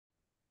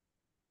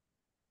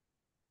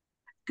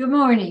Good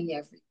morning,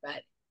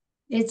 everybody.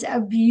 It's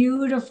a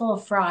beautiful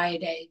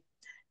Friday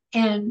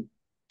and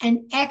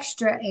an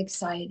extra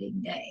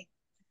exciting day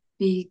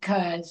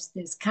because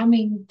this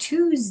coming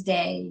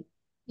Tuesday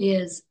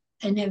is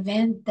an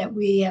event that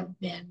we have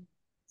been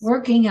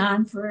working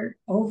on for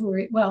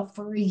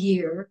a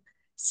year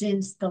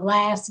since the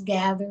last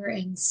Gather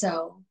and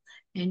Sow.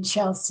 And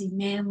Chelsea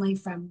Manley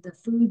from the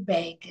food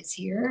bank is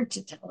here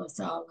to tell us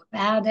all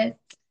about it.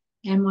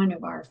 And one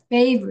of our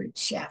favorite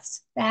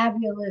chefs,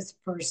 fabulous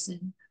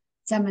person,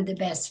 some of the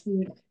best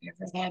food I've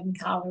ever had in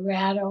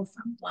Colorado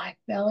from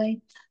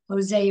Blackbelly,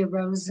 Hosea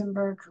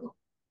Rosenberg, who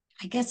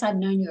I guess I've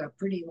known you a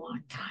pretty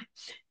long time,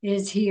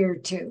 is here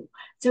too.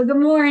 So good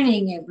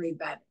morning,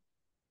 everybody.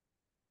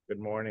 Good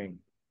morning.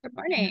 Good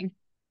morning.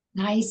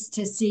 Nice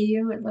to see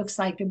you. It looks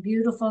like a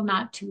beautiful,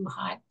 not too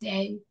hot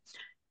day.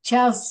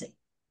 Chelsea,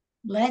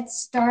 let's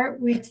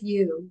start with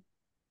you.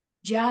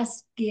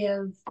 Just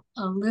give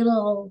a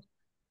little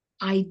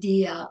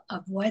idea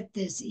of what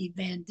this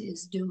event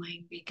is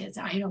doing because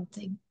I don't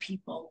think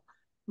people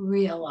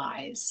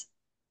realize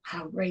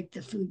how great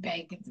the food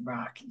bank of the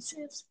Rockies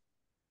is.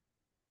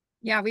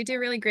 Yeah, we do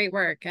really great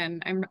work,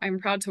 and I'm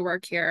proud to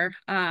work here.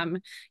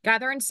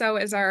 Gather and Sow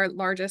is our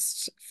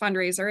largest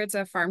fundraiser. It's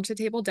a farm to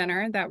table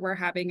dinner that we're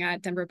having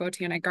at Denver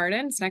Botanic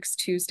Gardens next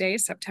Tuesday,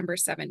 September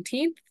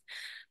 17th.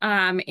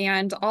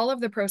 And all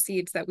of the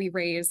proceeds that we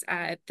raise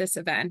at this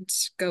event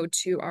go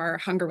to our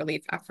hunger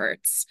relief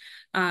efforts.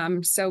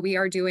 So we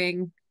are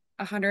doing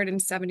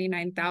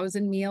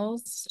 179,000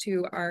 meals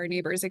to our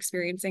neighbors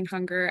experiencing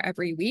hunger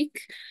every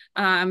week.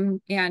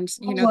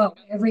 Whoa,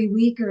 every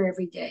week or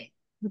every day?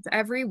 It's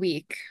every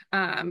week.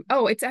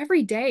 Oh, it's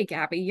every day,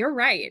 Gabby. You're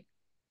right.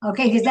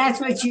 Okay, You because know that's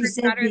the what you numbers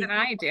said better than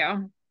I before.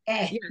 do.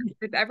 Okay, Yeah,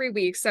 it's every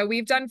week. So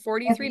we've done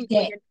 43 every day.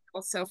 million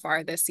meals so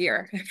far this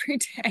year, every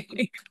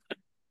day.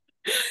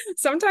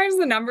 Sometimes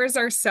the numbers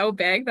are so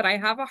big that I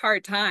have a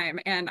hard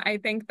time. And I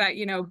think that,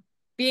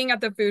 being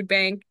at the food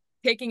bank,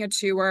 taking a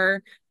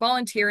tour,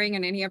 volunteering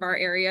in any of our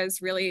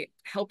areas really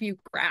help you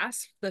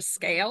grasp the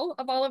scale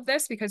of all of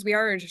this because we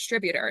are a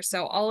distributor.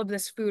 So all of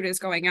this food is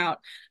going out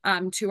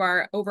to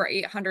our over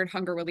 800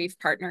 hunger relief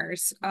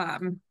partners.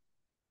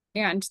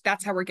 And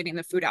that's how we're getting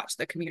the food out to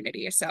the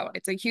community. So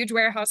it's a huge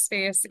warehouse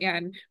space,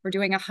 and we're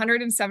doing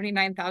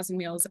 179,000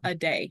 meals a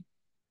day.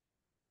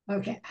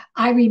 Okay,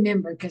 I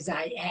remember because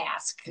I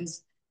asked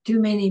because too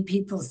many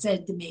people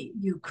said to me,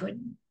 "You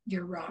couldn't.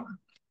 You're wrong,"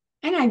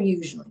 and I'm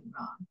usually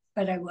wrong,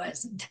 but I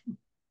wasn't.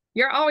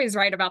 You're always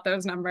right about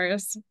those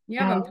numbers. You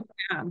have them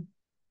No, down.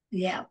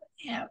 yeah,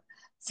 yeah.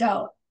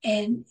 So,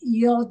 and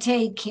you'll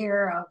take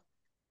care of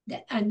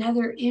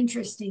another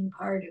interesting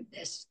part of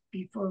this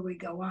before we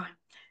go on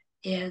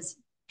is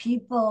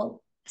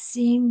people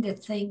seem to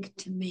think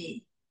to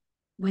me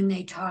when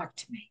they talk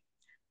to me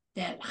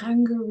that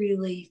hunger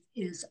relief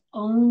is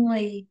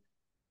only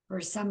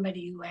for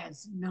somebody who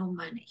has no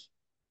money.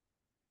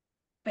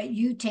 But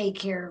you take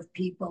care of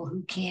people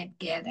who can't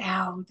get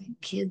out and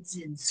kids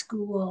in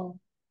school.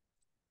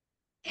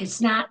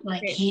 It's not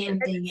like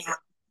handing out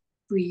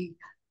free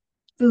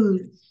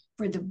food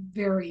for the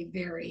very,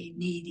 very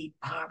needy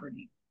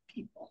poverty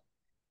people.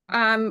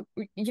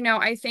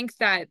 I think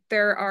that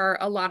there are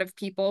a lot of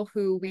people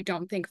who we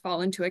don't think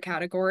fall into a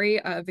category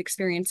of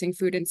experiencing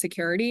food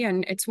insecurity,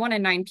 and it's 1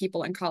 in 9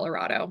 people in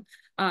Colorado,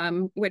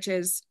 which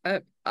is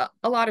a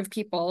lot of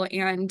people,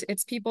 and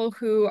it's people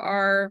who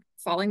are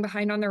falling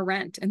behind on their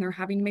rent and they're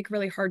having to make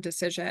really hard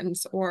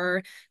decisions,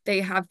 or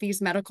they have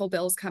these medical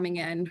bills coming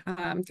in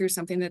through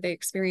something that they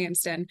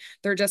experienced, and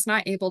they're just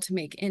not able to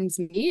make ends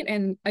meet.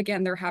 And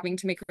again, they're having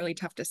to make really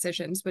tough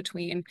decisions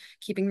between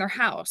keeping their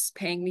house,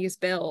 paying these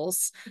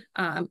bills,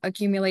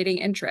 accumulating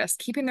interest,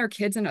 keeping their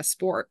kids in a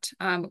sport.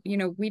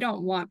 We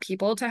don't want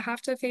people to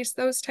have to face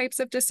those types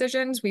of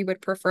decisions. We would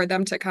prefer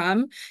them to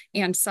come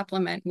and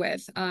supplement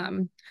with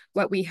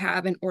what we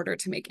have in order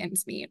to make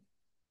ends meet.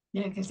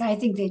 Yeah, because I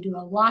think they do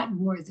a lot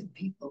more than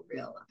people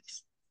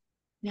realize.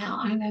 Now,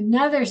 on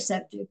another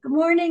subject, good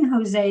morning,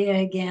 Hosea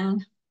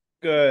again.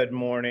 Good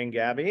morning,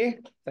 Gabby.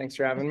 Thanks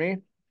for having me.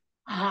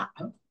 Uh,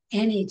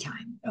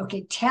 Anytime.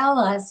 Okay, tell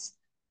us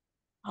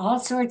all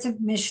sorts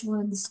of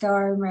Michelin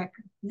star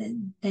record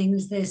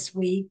things this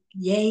week.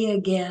 Yay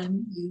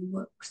again. You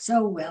look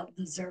so well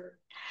deserved.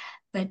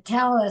 But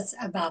tell us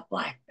about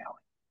Blackbelly.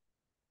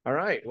 All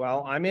right.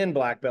 Well, I'm in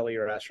Blackbelly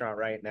restaurant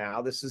right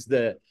now. This is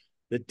the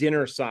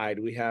dinner side.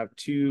 We have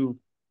two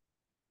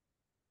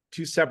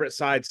separate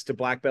sides to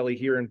Blackbelly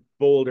here in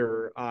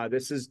Boulder.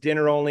 This is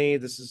dinner only.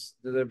 This is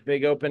the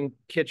big open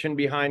kitchen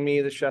behind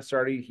me. The chef's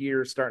already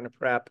here starting to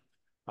prep.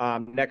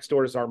 Next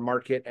door is our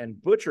market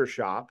and butcher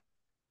shop,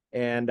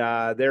 and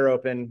they're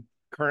open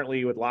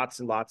currently with lots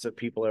and lots of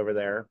people over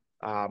there.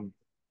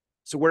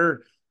 So we're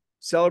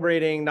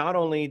celebrating. Not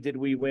only did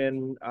we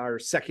win our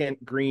second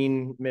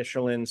green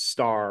Michelin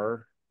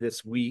star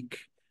this week,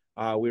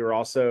 we were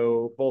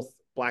also both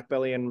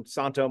Blackbelly and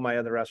Santo, my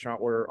other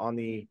restaurant, were on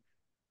the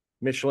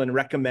Michelin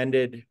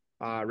recommended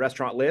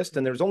restaurant list,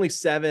 and there's only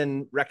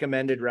 7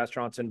 recommended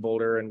restaurants in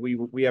Boulder, and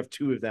we have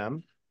 2 of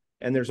them.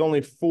 and there's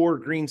only 4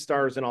 green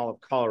stars in all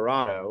of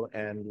Colorado,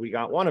 and we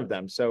got one of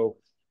them. So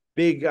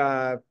big,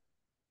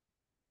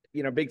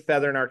 big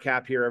feather in our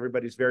cap here.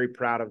 Everybody's very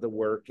proud of the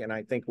work, and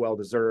I think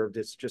well-deserved.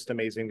 It's just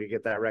amazing to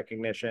get that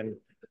recognition.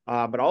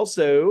 But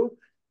also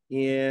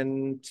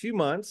in 2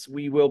 months,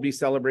 we will be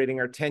celebrating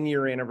our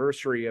 10-year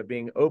anniversary of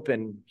being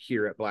open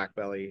here at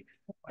Blackbelly.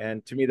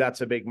 And to me,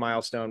 that's a big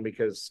milestone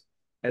because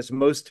as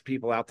most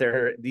people out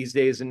there these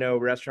days know,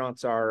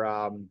 restaurants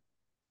are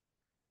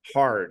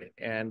hard,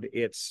 and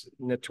it's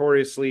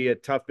notoriously a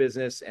tough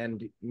business,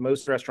 and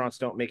most restaurants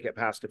don't make it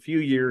past a few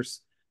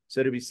years.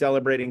 So to be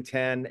celebrating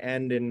 10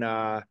 and in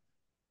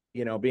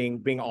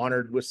being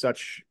honored with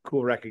such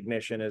cool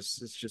recognition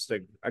is just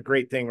a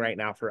great thing right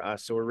now for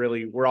us. So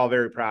we're all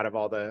very proud of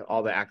all the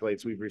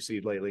accolades we've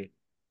received lately.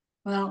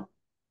 Well,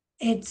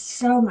 it's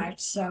so much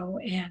so,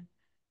 and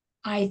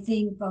I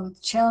think both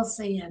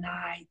Chelsea and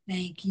I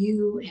thank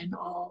you and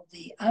all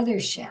the other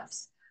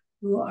chefs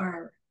who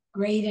are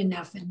great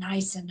enough and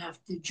nice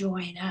enough to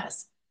join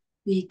us,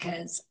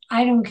 because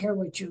I don't care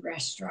what your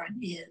restaurant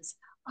is.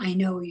 I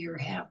know you're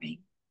having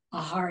a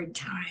hard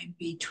time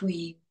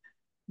between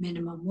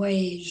minimum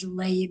wage,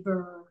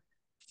 labor,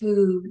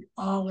 food,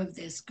 all of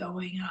this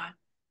going on.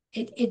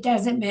 It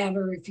doesn't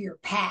matter if you're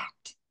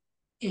packed.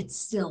 It's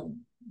still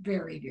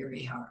very,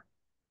 very hard.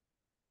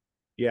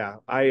 Yeah,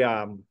 I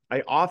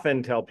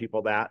often tell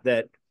people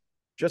that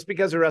just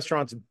because a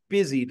restaurant's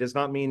busy does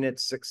not mean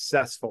it's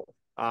successful.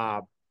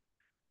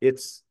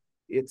 It's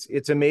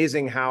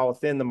amazing how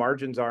thin the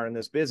margins are in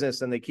this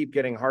business, and they keep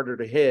getting harder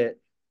to hit.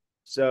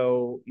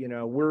 So,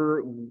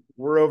 we're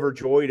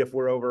overjoyed if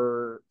we're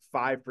over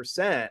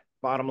 5%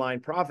 bottom line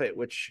profit,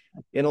 which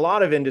in a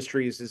lot of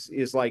industries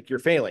is like you're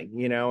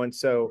failing, and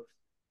so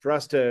for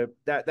us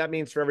that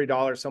means for every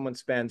dollar someone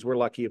spends, we're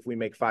lucky if we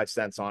make 5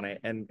 cents on it.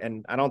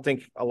 And I don't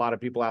think a lot of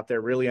people out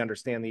there really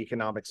understand the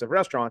economics of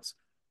restaurants,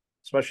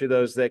 especially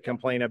those that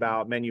complain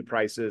about menu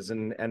prices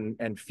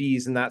and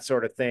fees and that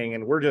sort of thing.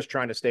 And we're just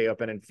trying to stay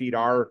open and feed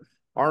our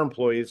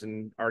employees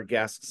and our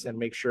guests and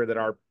make sure that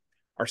our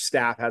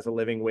staff has a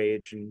living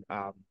wage. And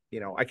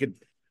I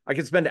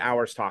could spend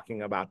hours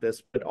talking about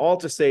this, but all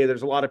to say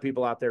there's a lot of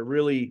people out there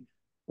really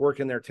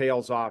working their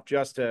tails off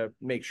just to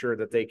make sure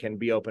that they can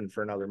be open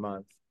for another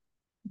month.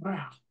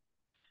 Wow.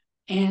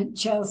 And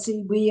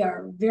Chelsea, we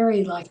are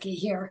very lucky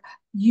here.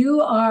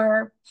 You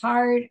are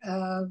part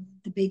of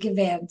the big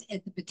event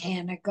at the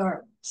Botanic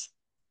Gardens,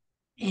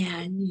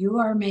 and you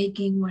are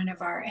making one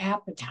of our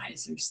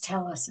appetizers.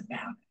 Tell us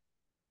about it.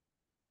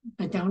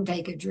 But don't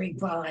take a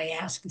drink while I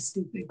ask a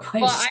stupid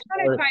question. Well, I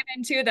want to chime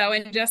in too, though,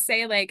 and just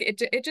say, like,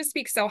 it just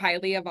speaks so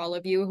highly of all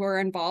of you who are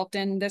involved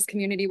in this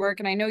community work.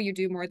 And I know you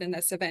do more than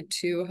this event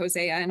too,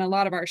 Hosea, and a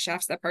lot of our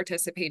chefs that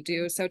participate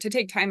do. So to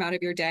take time out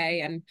of your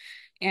day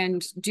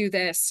and do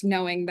this,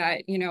 knowing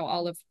that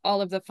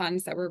all of the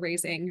funds that we're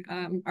raising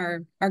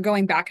are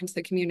going back into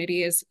the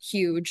community is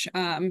huge.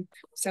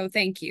 So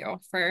thank you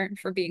for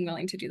being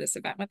willing to do this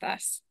event with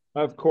us.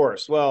 Of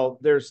course. Well,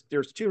 there's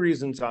 2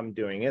 reasons I'm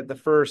doing it. The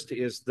first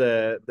is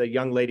the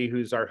young lady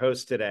who's our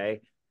host today.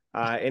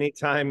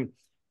 Anytime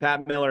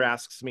Pat Miller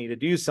asks me to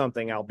do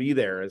something, I'll be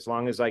there as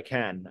long as I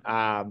can.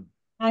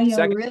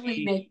 You'll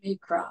really make me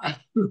cry.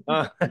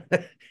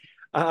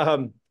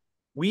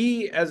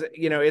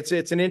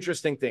 It's an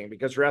interesting thing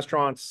because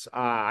restaurants,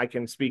 I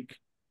can speak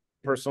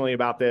personally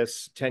about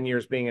this, 10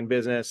 years being in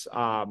business,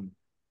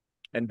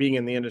 and being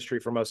in the industry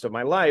for most of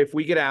my life,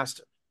 we get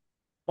asked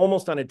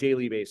almost on a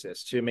daily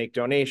basis to make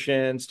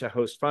donations, to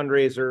host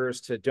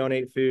fundraisers, to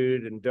donate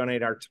food and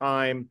donate our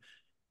time.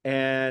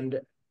 And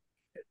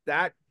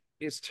that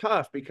is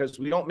tough because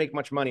we don't make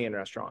much money in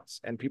restaurants,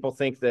 and people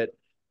think that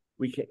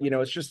we can,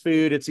 it's just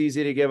food, it's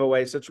easy to give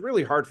away. So it's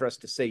really hard for us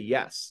to say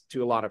yes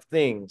to a lot of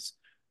things.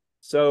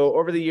 So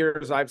over the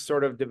years, I've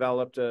sort of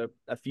developed a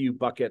few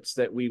buckets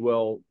that we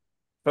will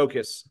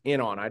focus in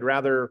on. I'd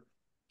rather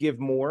give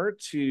more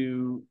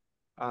to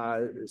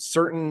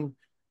certain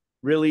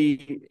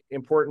really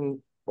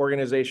important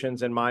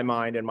organizations in my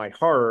mind and my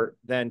heart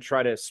than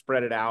try to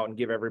spread it out and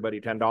give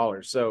everybody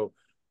 $10. So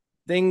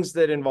things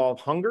that involve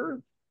hunger,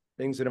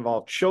 things that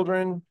involve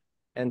children,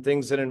 and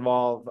things that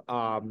involve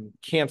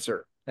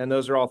cancer. And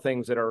those are all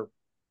things that are,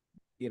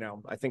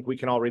 I think we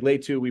can all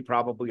relate to. We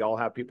probably all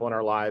have people in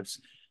our lives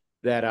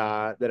that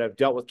have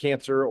dealt with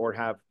cancer or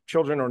have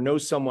children or know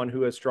someone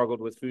who has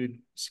struggled with food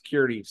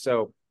security.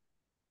 So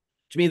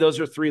to me, those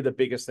are 3 of the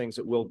biggest things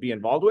that we'll be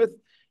involved with.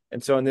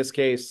 And so in this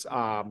case,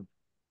 I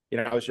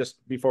was just,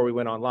 before we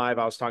went on live,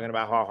 I was talking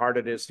about how hard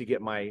it is to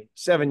get my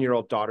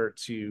 7-year-old daughter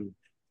to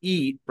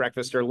eat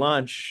breakfast or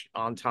lunch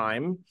on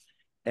time.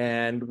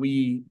 And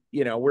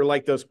we're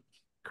like those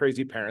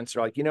crazy parents.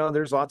 They're like,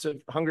 there's lots of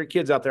hungry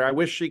kids out there. I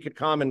wish she could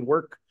come and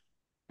work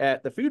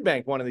at the food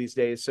bank one of these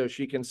days so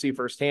she can see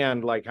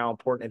firsthand like how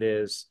important it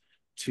is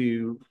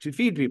to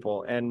feed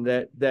people, and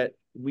that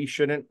we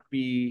shouldn't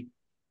be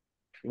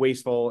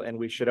wasteful, and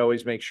we should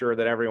always make sure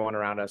that everyone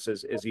around us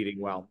is eating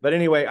well. But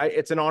anyway,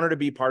 it's an honor to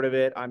be part of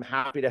it. I'm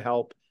happy to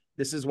help.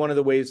 This is one of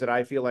the ways that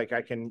I feel like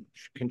I can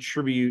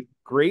contribute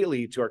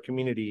greatly to our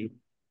community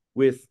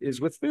with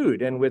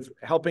food and with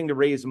helping to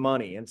raise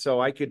money. And so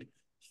I could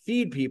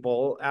feed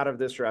people out of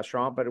this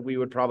restaurant, but we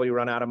would probably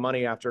run out of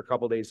money after a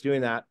couple of days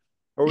doing that.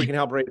 Or we can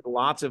help raise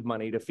lots of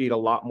money to feed a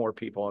lot more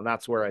people. And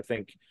that's where I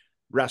think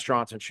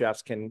restaurants and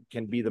chefs can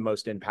be the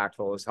most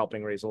impactful, is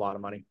helping raise a lot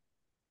of money.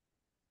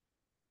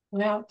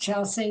 Well,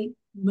 Chelsea,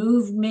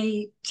 moved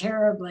me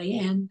terribly.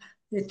 And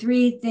the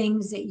three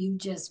things that you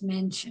just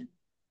mentioned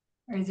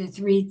are the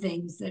three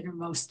things that are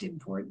most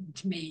important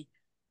to me.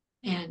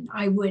 And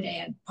I would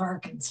add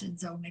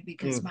Parkinson's only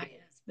because my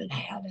husband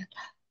had it.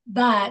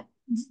 But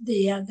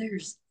the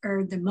others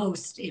are the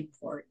most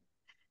important.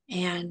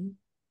 And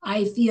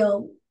I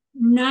feel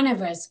none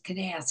of us can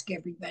ask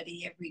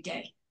everybody every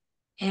day.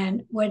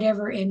 And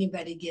whatever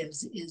anybody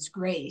gives is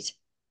great.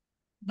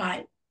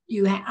 But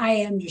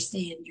I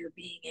understand you're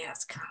being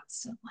asked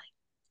constantly.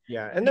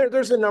 Yeah. And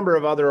there's a number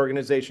of other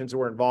organizations that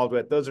we're involved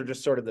with. Those are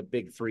just sort of the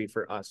big three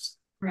for us.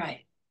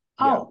 Right.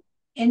 Yeah. Oh,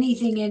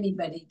 anything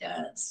anybody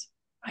does,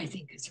 I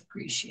think is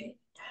appreciated.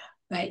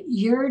 But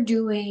you're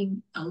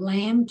doing a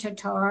lamb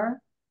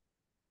tartare.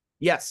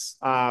 Yes.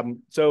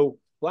 So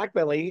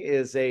Blackbelly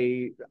is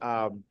a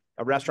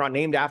restaurant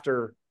named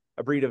after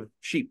a breed of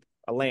sheep,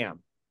 a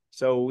lamb.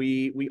 So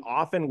we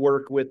often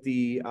work with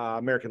the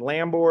American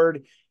Lamb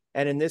Board,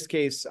 and in this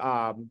case,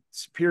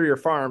 Superior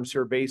Farms, who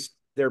are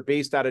they're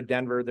based out of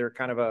Denver. They're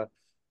kind of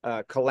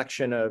a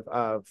collection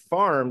of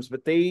farms,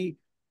 but they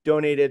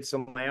donated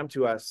some lamb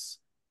to us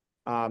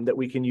that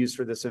we can use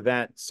for this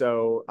event.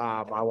 So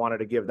I wanted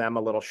to give them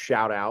a little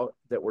shout out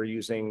that we're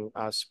using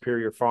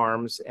Superior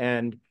Farms,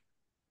 and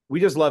we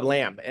just love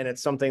lamb, and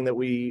it's something that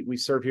we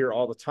serve here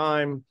all the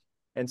time.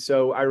 And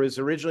so I was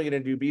originally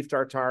going to do beef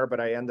tartare, but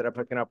I ended up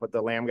hooking up with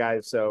the lamb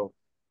guys. So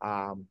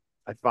I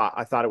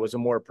thought it was a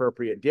more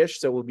appropriate dish.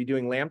 So we'll be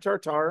doing lamb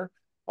tartare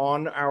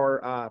on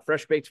our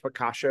fresh baked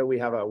focaccia. We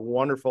have a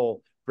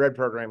wonderful bread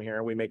program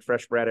here. We make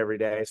fresh bread every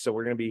day. So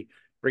we're going to be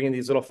bringing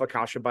these little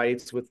focaccia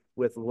bites with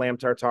lamb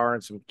tartare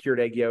and some cured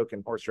egg yolk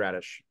and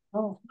horseradish.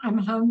 Oh, I'm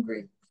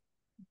hungry.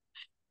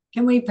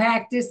 Can we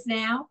practice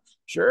now?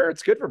 Sure,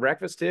 it's good for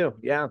breakfast too.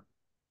 Yeah.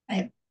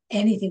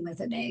 Anything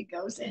with an egg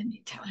goes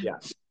anytime. Yeah.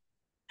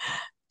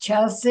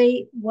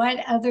 Chelsea, what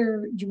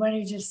other, do you want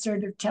to just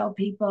sort of tell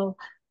people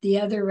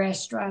the other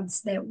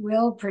restaurants that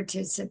will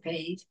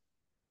participate?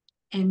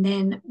 And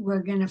then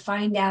we're going to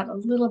find out a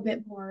little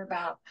bit more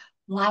about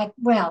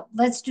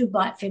let's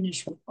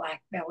finish with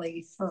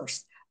Blackbelly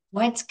first.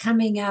 What's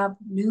coming up,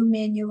 new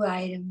menu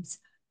items.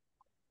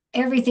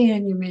 Everything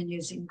on your menu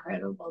is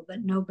incredible,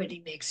 but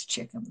nobody makes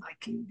chicken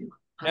like you do.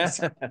 I'm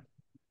sorry.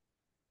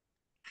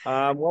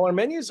 Well, our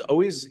menu is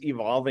always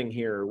evolving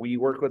here. We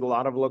work with a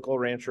lot of local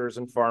ranchers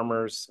and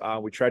farmers.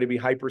 We try to be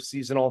hyper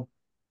seasonal.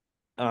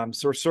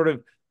 So we're sort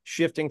of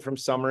shifting from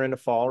summer into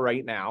fall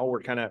right now.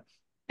 We're kind of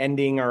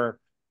ending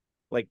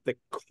like the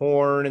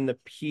corn and the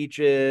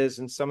peaches,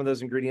 and some of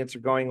those ingredients are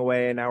going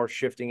away. And now we're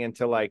shifting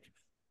into like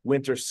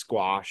winter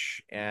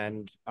squash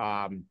and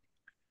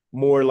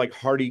more like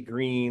hardy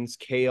greens,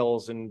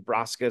 kales and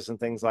brassicas and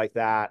things like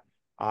that.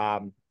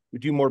 We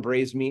do more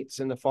braised meats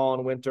in the fall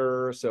and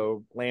winter,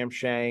 so lamb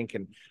shank,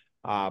 and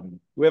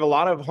we have a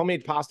lot of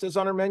homemade pastas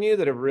on our menu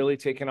that have really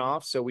taken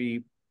off. So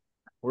we're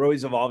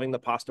always evolving the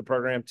pasta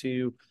program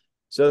too.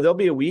 So there'll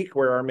be a week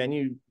where our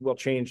menu will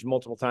change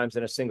multiple times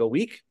in a single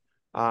week.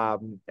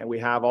 And we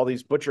have all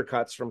these butcher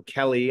cuts from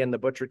Kelly and the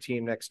butcher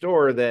team next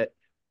door that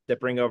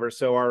bring over.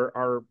 So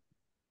our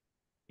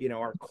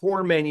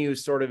core menu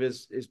sort of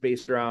is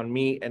based around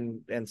meat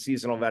and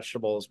seasonal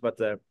vegetables, but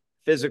the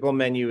physical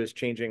menu is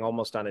changing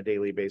almost on a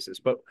daily basis.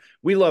 But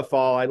we love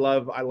fall. I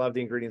love the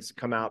ingredients that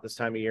come out this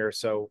time of year.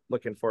 So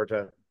looking forward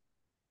to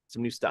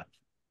some new stuff.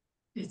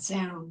 It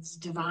sounds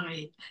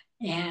divine.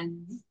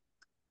 And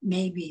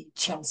maybe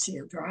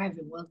Chelsea will drive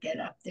and we'll get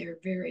up there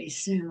very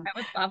soon. I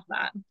would love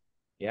that.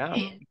 Yeah.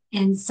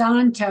 And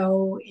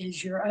Santo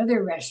is your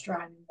other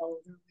restaurant in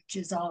Boulder, which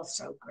is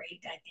also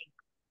great. I think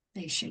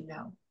they should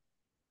know.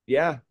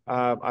 Yeah.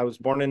 I was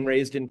born and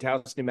raised in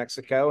Taos, New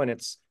Mexico, and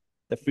it's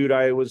the food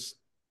I was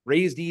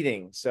raised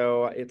eating.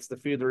 So it's the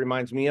food that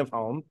reminds me of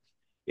home.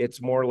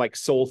 It's more like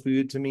soul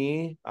food to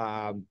me.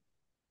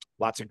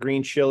 Lots of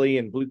green chili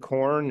and blue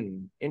corn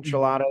and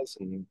enchiladas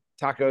and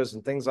tacos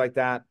and things like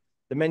that.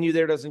 The menu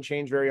there doesn't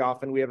change very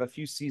often. We have a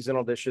few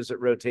seasonal dishes that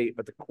rotate,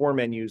 but the core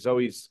menu is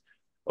always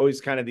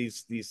kind of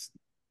these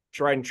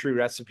tried and true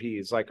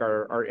recipes, like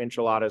our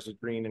enchiladas with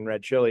green and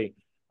red chili.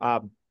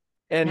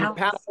 And Now,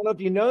 Pat, I don't know if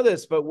you know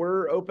this, but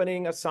we're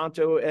opening a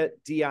Santo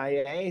at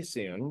DIA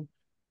soon.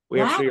 We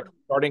actually are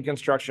starting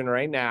construction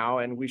right now,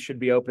 and we should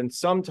be open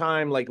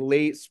sometime like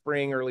late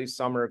spring, early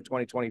summer of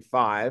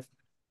 2025.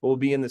 We'll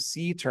be in the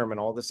C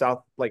terminal, the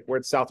south, like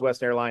where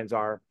Southwest Airlines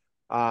are.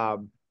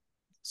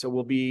 So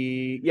we'll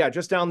be,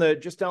 just down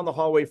the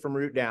hallway from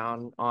Route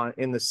Down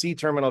in the C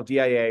terminal of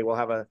DIA. We'll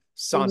have a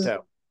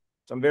Santo.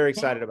 So I'm very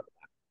excited about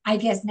that. I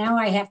guess now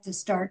I have to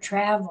start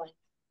traveling,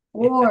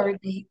 or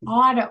they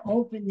ought to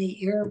open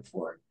the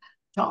airport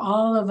to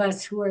all of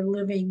us who are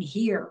living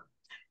here,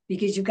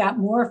 because you've got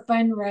more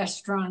fun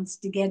restaurants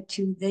to get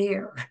to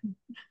there.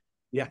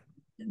 Yeah.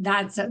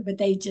 but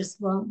they just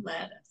won't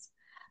let us.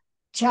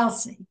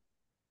 Chelsea,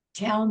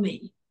 tell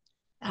me,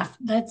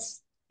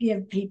 let's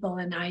give people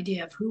an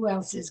idea of who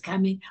else is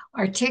coming.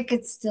 Are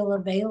tickets still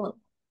available?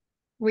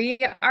 We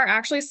are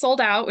actually sold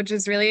out, which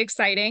is really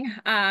exciting.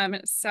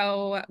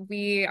 So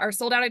we are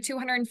sold out at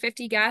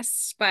 250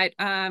 guests, but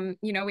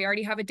we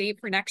already have a date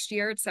for next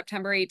year. It's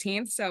September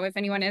 18th. So if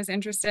anyone is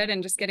interested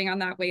in just getting on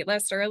that wait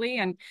list early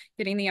and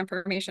getting the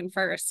information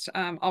first,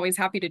 always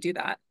happy to do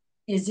that.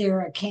 Is there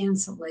a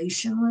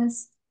cancellation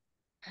list?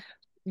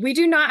 We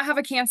do not have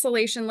a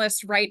cancellation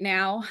list right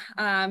now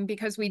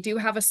because we do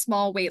have a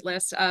small wait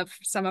list of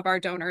some of our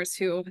donors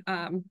who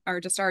are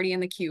just already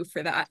in the queue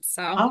for that.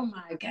 So, oh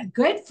my God,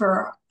 good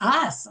for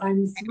us.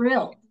 I'm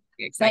thrilled.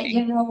 But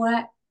you know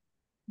what?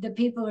 The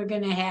people are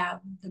going to have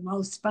the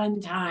most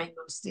fun time,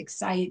 most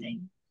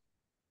exciting.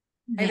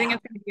 I think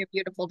it's going to be a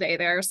beautiful day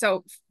there.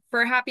 So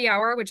for happy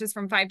hour, which is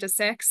from 5 to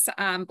 6,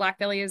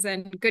 Blackbelly is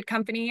in good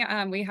company.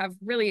 We have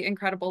really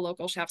incredible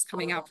local chefs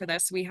coming out for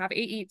this. We have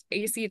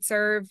A-Seat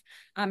Serve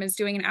is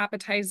doing an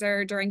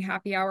appetizer during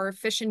happy hour,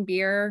 fish and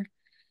beer,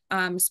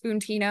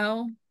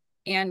 Spoontino,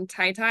 and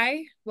Tai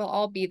Tai will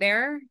all be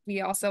there.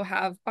 We also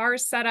have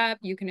bars set up.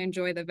 You can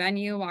enjoy the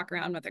venue, walk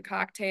around with a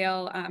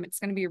cocktail. It's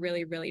going to be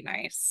really, really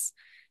nice.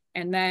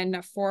 And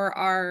then for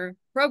our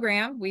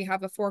program, we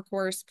have a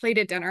 4-course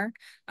plated dinner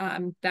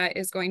that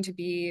is going to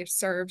be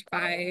served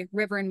by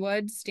River and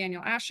Woods,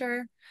 Daniel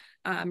Asher.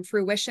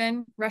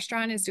 Fruition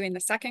Restaurant is doing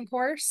the 2nd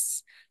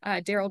course.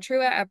 Daryl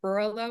Trua at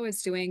Barolo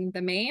is doing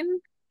the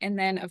main. And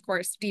then, of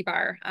course,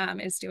 D-Bar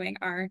is doing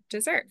our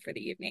dessert for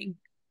the evening.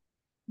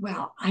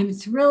 Well, I'm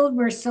thrilled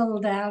we're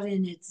sold out,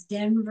 and it's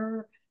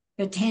Denver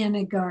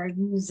Botanic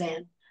Gardens.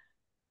 And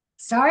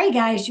sorry,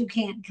 guys, you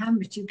can't come,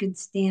 but you can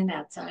stand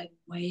outside and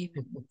wave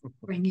and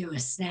bring you a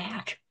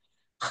snack.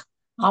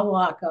 I'll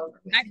walk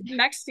over with you.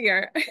 Next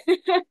year.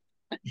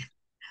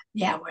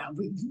 Yeah, well,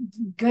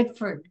 good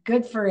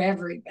for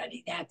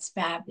everybody. That's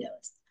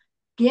fabulous.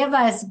 Give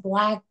us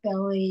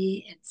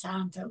Blackbelly and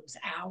Santos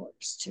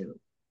hours too.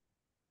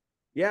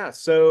 Yeah,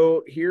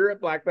 so here at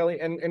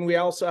Blackbelly, and we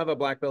also have a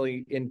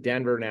Blackbelly in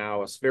Denver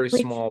now, a very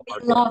small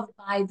market. Love,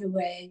 by the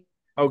way.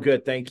 Oh,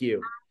 good, thank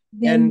you.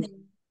 And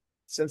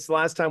since the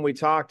last time we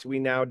talked, we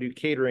now do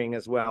catering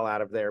as well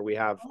out of there. We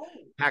have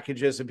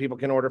packages that people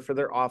can order for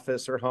their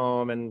office or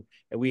home, and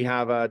we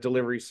have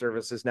delivery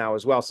services now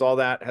as well. So all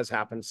that has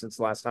happened since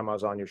the last time I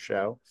was on your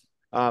show.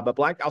 But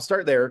I'll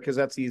start there because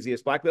that's the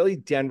easiest.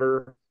 Blackbelly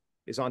Denver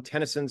is on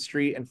Tennyson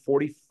Street and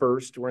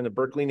 41st. We're in the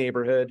Berkeley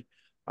neighborhood.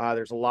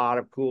 There's a lot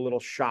of cool little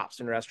shops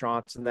and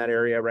restaurants in that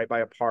area right by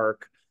a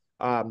park.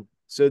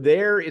 So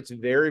there it's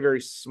very,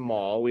 very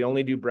small. We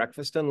only do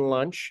breakfast and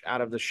lunch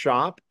out of the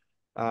shop.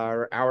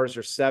 Our hours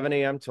are 7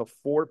 a.m. till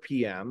 4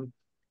 p.m.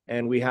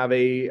 And we have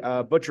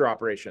a butcher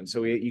operation.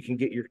 So you can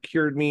get your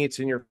cured meats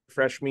and your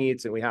fresh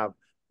meats. And we have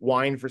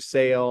wine for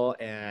sale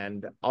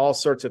and all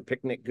sorts of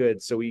picnic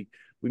goods. So we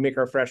make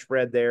our fresh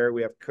bread there.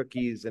 We have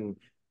cookies and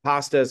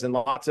pastas and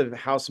lots of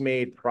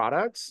house-made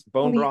products,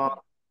 bone broth.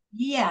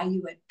 Yeah,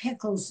 you had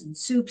pickles and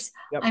soups.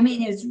 Yep. I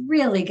mean, it's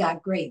really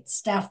got great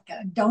stuff.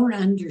 Don't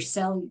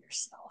undersell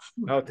yourself.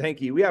 Oh,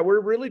 thank you. Yeah, we're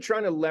really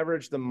trying to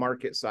leverage the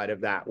market side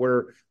of that.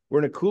 We're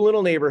in a cool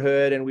little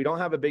neighborhood and we don't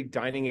have a big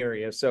dining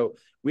area. So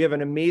we have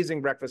an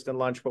amazing breakfast and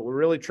lunch, but we're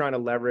really trying to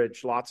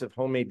leverage lots of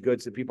homemade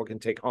goods that people can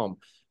take home.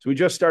 So we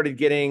just started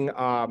getting,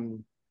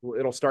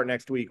 it'll start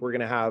next week. We're going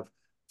to have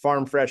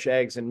farm fresh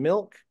eggs and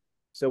milk.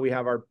 So we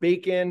have our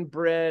bacon,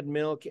 bread,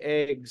 milk,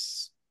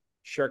 eggs,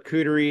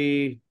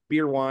 charcuterie,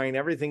 beer, wine,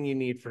 everything you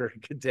need for a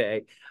good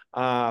day.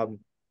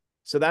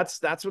 So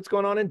that's what's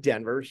going on in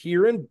Denver.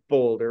 Here in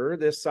Boulder,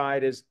 the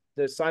side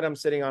I'm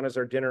sitting on is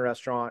our dinner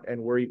restaurant,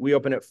 and we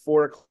open at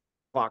 4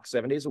 o'clock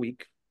 7 days a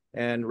week.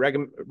 And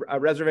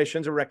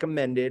reservations are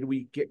recommended.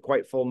 We get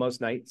quite full most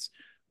nights.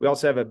 We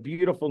also have a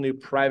beautiful new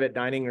private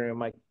dining room.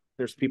 Like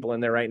there's people in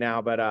there right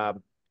now, but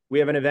we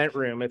have an event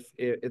room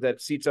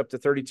that seats up to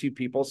 32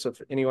 people. So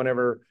if anyone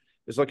ever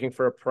is looking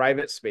for a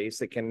private space,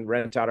 they can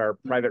rent out our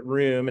private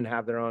room and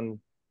have their own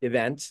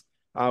event.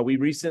 We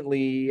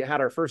recently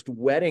had our first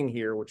wedding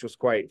here, which was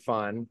quite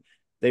fun.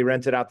 They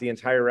rented out the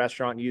entire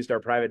restaurant and used our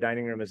private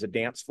dining room as a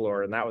dance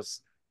floor, and that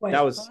was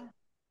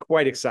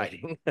quite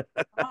exciting.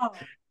 Oh.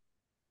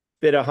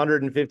 Fit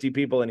 150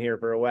 people in here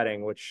for a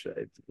wedding, which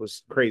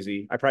was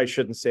crazy. I probably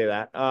shouldn't say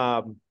that.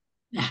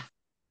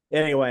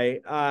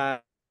 Anyway,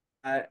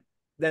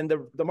 then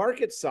the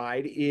market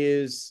side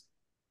is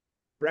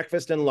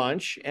breakfast and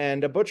lunch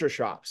and a butcher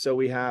shop. So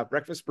we have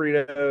breakfast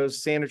burritos,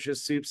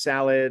 sandwiches, soup,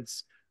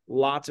 salads,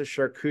 lots of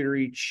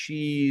charcuterie,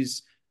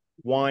 cheese,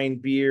 wine,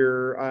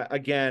 beer.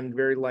 Again,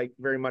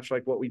 very much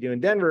like what we do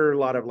in Denver, a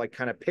lot of like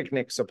kind of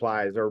picnic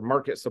supplies or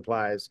market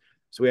supplies.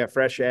 So we have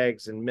fresh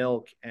eggs and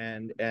milk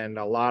and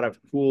a lot of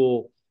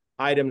cool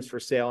items for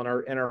sale.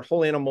 And our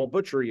whole animal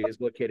butchery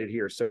is located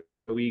here. So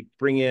we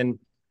bring in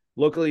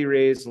locally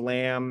raised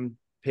lamb,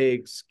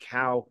 pigs,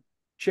 cow,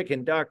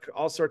 chicken, duck,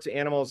 all sorts of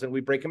animals, and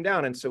we break them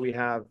down. And so we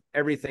have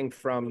everything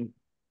from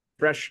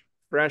fresh,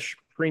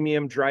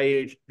 premium,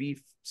 dry-aged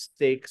beef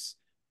steaks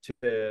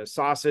to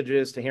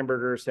sausages, to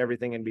hamburgers, to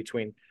everything in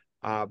between.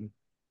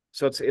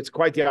 So it's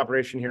quite the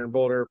operation here in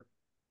Boulder.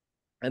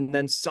 And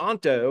then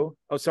Santo,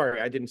 oh, sorry,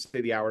 I didn't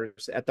say the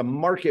hours. At the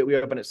market, we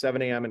open at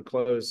 7 a.m. and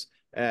close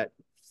at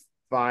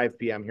 5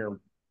 p.m. here in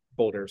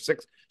Boulder.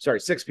 6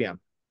 p.m.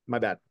 My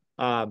bad.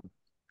 And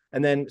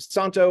then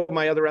Santo,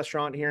 my other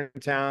restaurant here in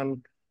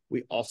town,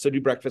 we also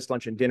do breakfast,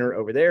 lunch, and dinner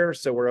over there.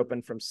 So we're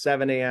open from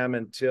 7 a.m.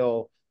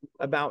 until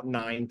about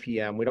 9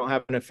 p.m. We don't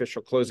have an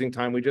official closing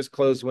time. We just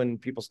close when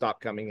people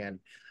stop coming in.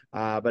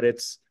 But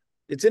it's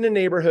in a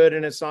neighborhood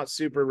and it's not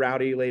super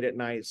rowdy late at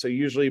night. So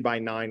usually by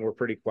 9, we're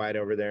pretty quiet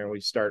over there and we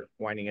start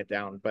winding it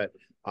down. But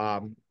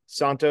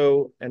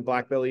Santo and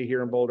Blackbelly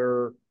here in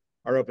Boulder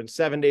are open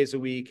 7 days a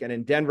week. And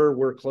in Denver,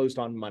 we're closed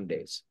on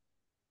Mondays.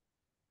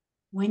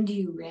 When do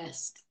you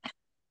rest?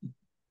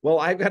 Well,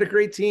 I've got a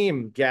great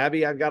team,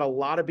 Gabby. I've got a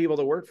lot of people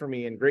that work for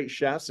me and great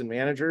chefs and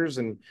managers.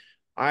 And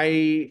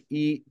I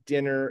eat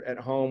dinner at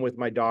home with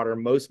my daughter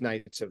most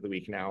nights of the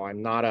week now.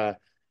 I'm not a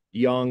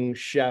young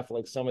chef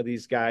like some of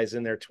these guys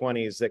in their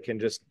 20s that can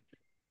just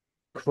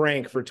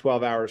crank for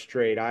 12 hours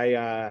straight.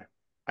 I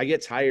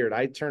get tired.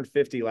 I turned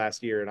 50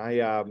 last year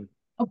and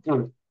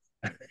Okay.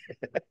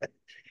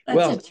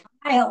 well, That's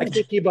a child. I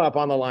can't keep up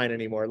on the line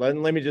anymore.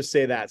 Let me just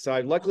say that. So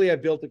luckily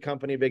I've built a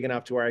company big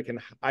enough to where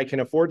I can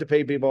afford to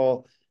pay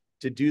people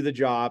to do the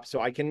job, so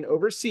I can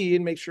oversee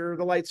and make sure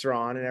the lights are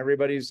on and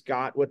everybody's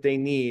got what they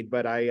need.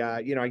 But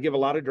I give a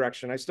lot of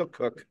direction. I still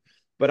cook,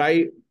 but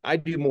I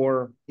do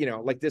more,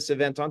 like this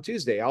event on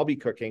Tuesday, I'll be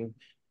cooking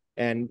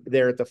and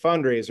they're at the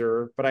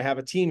fundraiser, but I have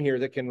a team here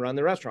that can run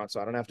the restaurant,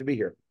 so I don't have to be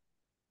here.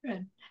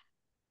 Good.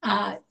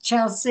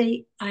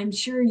 Chelsea, I'm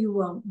sure you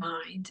won't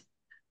mind,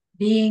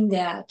 being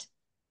that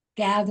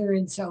Gather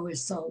and Sow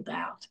is sold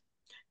out.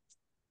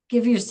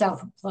 Give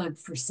yourself a plug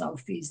for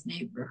Sophie's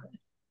neighborhood.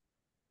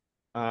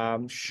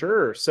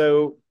 Sure.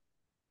 So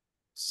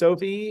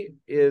Sophie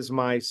is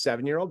my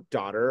 7-year-old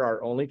daughter,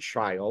 our only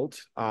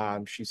child.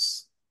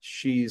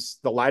 She's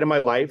the light of my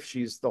life.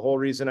 She's the whole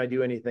reason I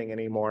do anything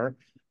anymore.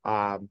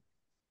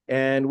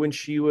 And when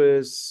she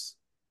was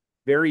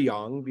very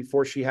young,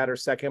 before she had her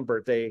second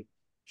birthday,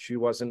 she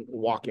wasn't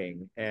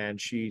walking and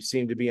she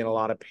seemed to be in a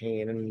lot of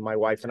pain. And my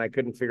wife and I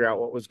couldn't figure out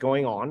what was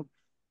going on.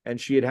 And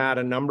she had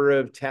a number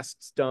of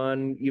tests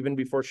done even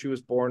before she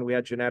was born. We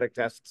had genetic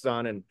tests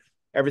done and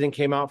everything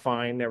came out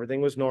fine.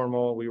 Everything was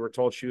normal. We were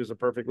told she was a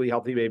perfectly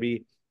healthy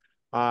baby,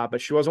 but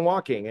she wasn't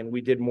walking. And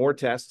we did more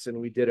tests and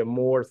we did a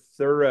more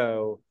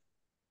thorough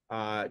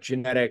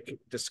genetic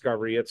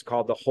discovery. It's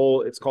called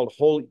whole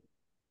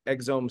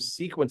exome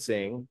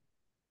sequencing,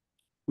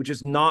 which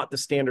is not the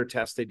standard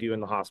test they do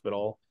in the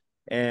hospital.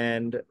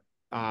 And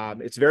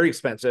it's very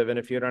expensive. And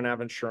if you don't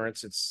have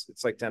insurance,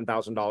 it's like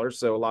 $10,000.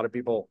 So a lot of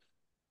people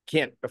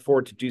can't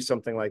afford to do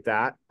something like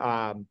that.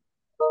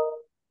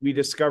 We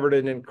discovered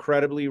an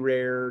incredibly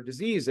rare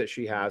disease that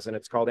she has, and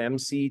it's called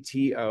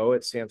MCTO.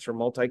 It stands for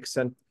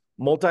multicentric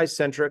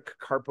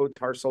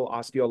carpotarsal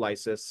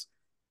osteolysis.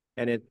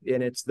 And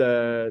it's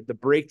the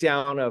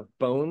breakdown of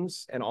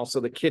bones and also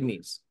the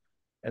kidneys.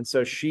 And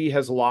so she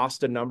has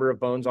lost a number of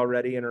bones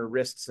already in her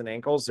wrists and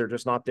ankles. They're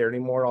just not there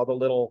anymore. All the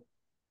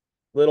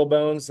little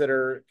bones that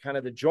are kind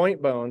of the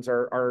joint bones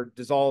are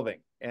dissolving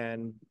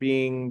and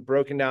being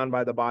broken down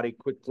by the body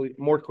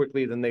more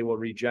quickly than they will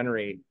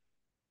regenerate.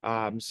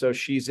 So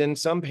she's in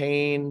some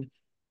pain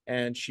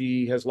and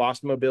she has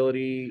lost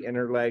mobility in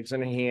her legs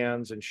and her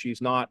hands, and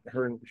she's not,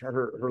 her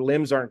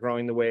limbs aren't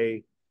growing the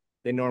way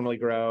they normally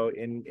grow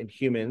in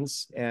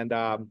humans. And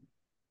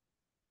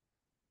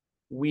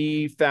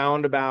we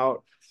found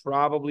about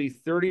probably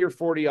 30 or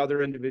 40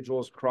 other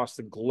individuals across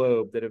the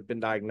globe that have been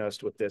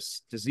diagnosed with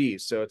this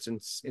disease. So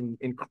it's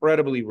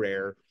incredibly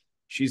rare.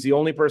 She's the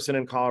only person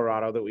in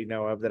Colorado that we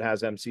know of that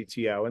has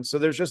MCTO. And so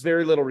there's just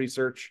very little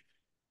research.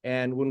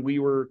 And when we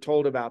were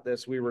told about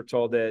this, we were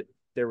told that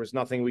there was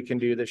nothing we can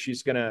do, that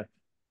she's going to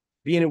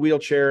be in a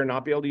wheelchair and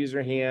not be able to use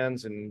her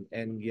hands. And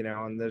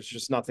there's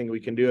just nothing we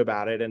can do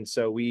about it. And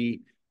so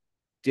we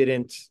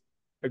didn't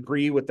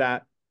agree with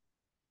that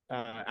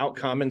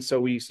outcome. And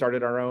so we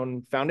started our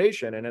own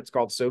foundation, and it's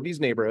called Sophie's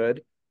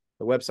Neighborhood.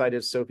 The website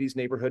is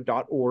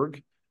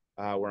sophiesneighborhood.org.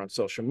 We're on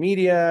social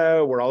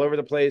media. We're all over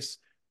the place.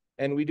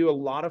 And we do a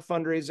lot of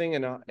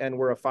fundraising, and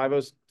we're a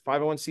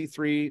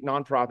 501c3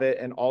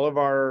 nonprofit. And all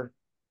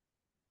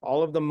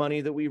of the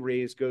money that we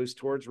raise goes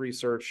towards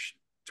research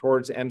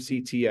towards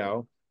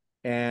MCTO.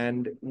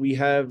 And we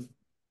have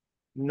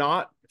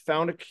not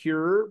found a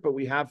cure, but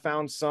we have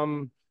found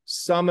some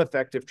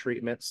effective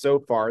treatment so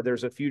far.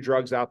 There's a few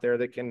drugs out there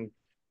that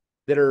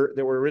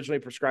were originally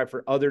prescribed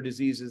for other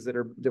diseases that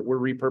we're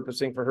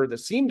repurposing for her that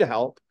seem to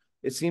help.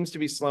 It seems to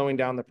be slowing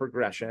down the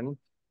progression.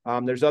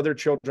 There's other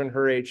children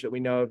her age that we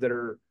know of that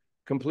are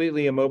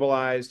completely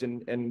immobilized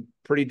and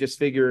pretty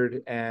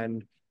disfigured.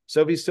 And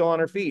Sophie's still on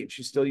her feet.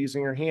 She's still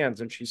using her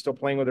hands and she's still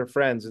playing with her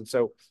friends. And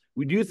so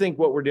we do think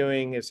what we're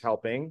doing is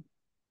helping.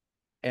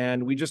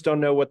 And we just don't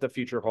know what the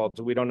future holds.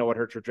 We don't know what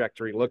her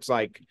trajectory looks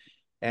like.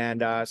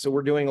 And so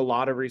we're doing a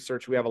lot of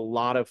research. We have a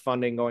lot of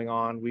funding going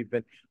on. We've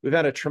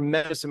had a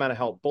tremendous amount of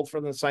help, both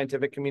from the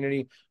scientific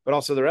community, but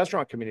also the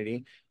restaurant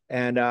community.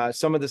 And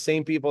some of the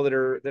same people that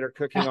are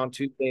cooking on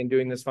Tuesday and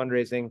doing this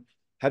fundraising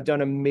have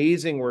done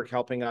amazing work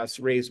helping us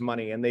raise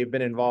money. And they've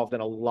been involved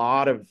in a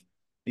lot of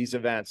these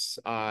events.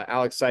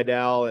 Alex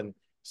Seidel and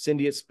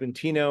Cindy at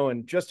Spintino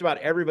and just about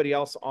everybody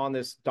else on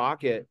this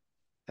docket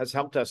has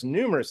helped us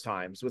numerous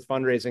times with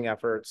fundraising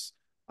efforts.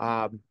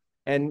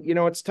 And you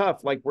know, it's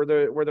tough. Like we're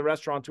the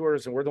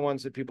restaurateurs and we're the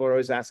ones that people are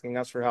always asking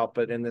us for help.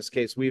 But in this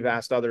case, we've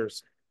asked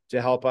others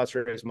to help us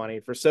raise money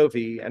for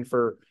Sophie and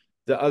for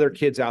the other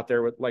kids out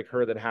there with like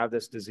her that have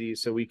this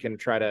disease, so we can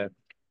try to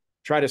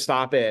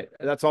stop it.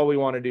 That's all we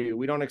want to do.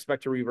 We don't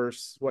expect to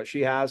reverse what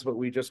she has, but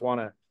we just want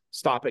to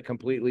stop it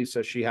completely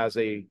so she has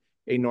a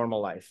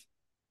normal life.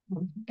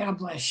 God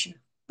bless you.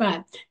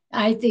 But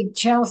I think,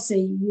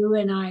 Chelsea, you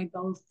and I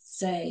both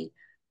say,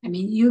 I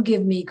mean, you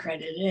give me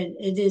credit.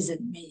 It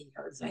isn't me,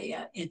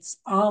 Hosea. It's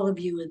all of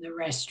you in the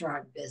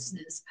restaurant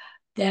business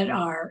that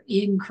are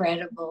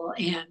incredible.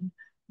 And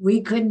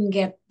we couldn't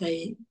get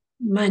the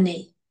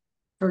money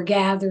for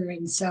Gather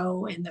and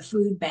Sow in the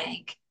food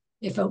bank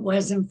if it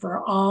wasn't for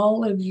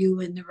all of you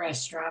in the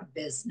restaurant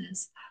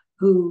business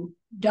who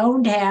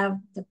don't have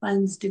the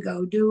funds to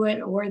go do it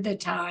or the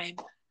time,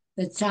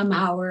 but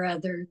somehow or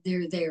other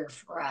they're there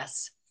for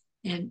us.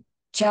 And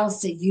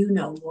Chelsea, you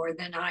know more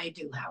than I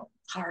do how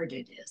hard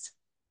it is.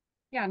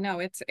 Yeah, no,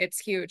 it's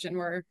huge, and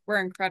we're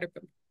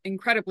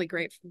incredibly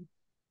grateful.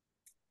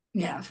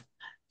 Yeah.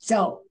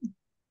 So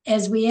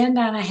as we end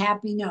on a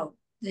happy note,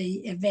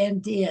 the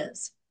event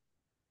is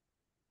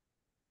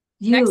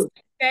Next you.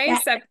 Tuesday,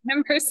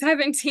 September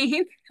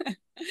 17th.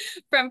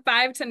 From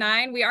 5 to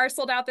 9. We are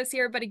sold out this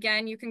year, but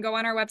again, you can go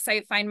on our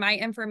website, find my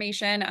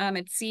information.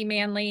 It's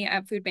cmanley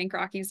at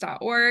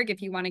foodbankrockies.org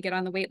if you want to get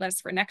on the wait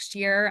list for next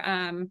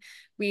year.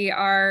 We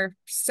are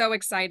so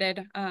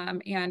excited,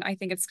 and I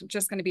think it's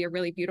just going to be a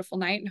really beautiful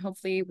night, and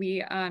hopefully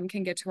we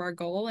can get to our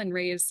goal and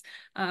raise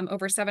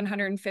over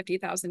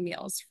 750,000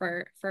 meals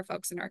for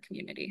folks in our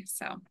community.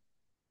 So,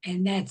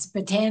 and that's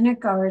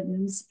Botanic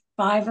Gardens,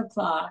 5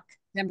 o'clock.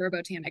 Denver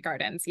Botanic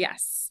Gardens,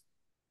 yes.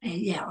 And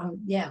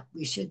yeah,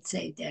 we should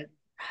say that.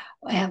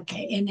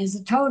 Okay, and as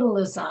a total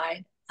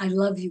aside, I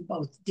love you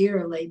both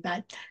dearly,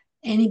 but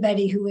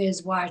anybody who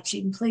is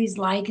watching, please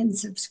like and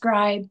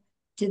subscribe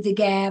to the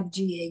Gabb,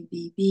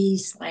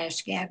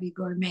 GABB / Gabby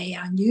Gourmet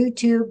on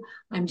YouTube.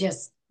 I'm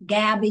just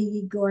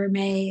Gabby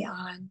Gourmet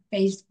on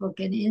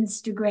Facebook and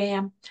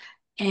Instagram.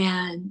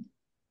 And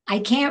I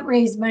can't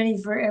raise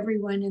money for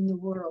everyone in the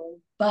world,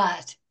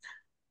 but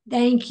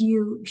thank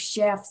you,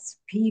 chefs,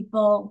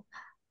 people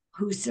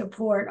who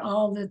support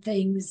all the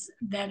things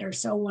that are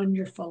so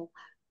wonderful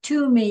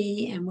to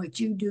me and what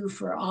you do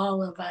for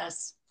all of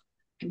us.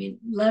 I mean,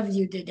 love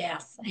you to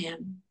death.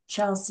 And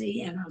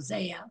Chelsea and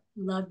Hosea,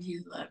 love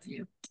you, love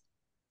you.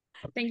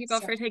 Thank you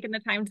both for taking the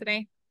time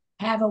today.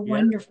 Have a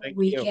wonderful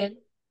weekend.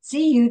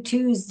 See you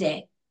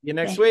Tuesday. See you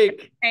next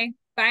week. Okay,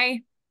 bye.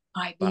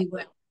 Be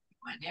well.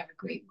 Have a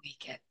great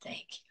weekend. Thank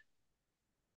you.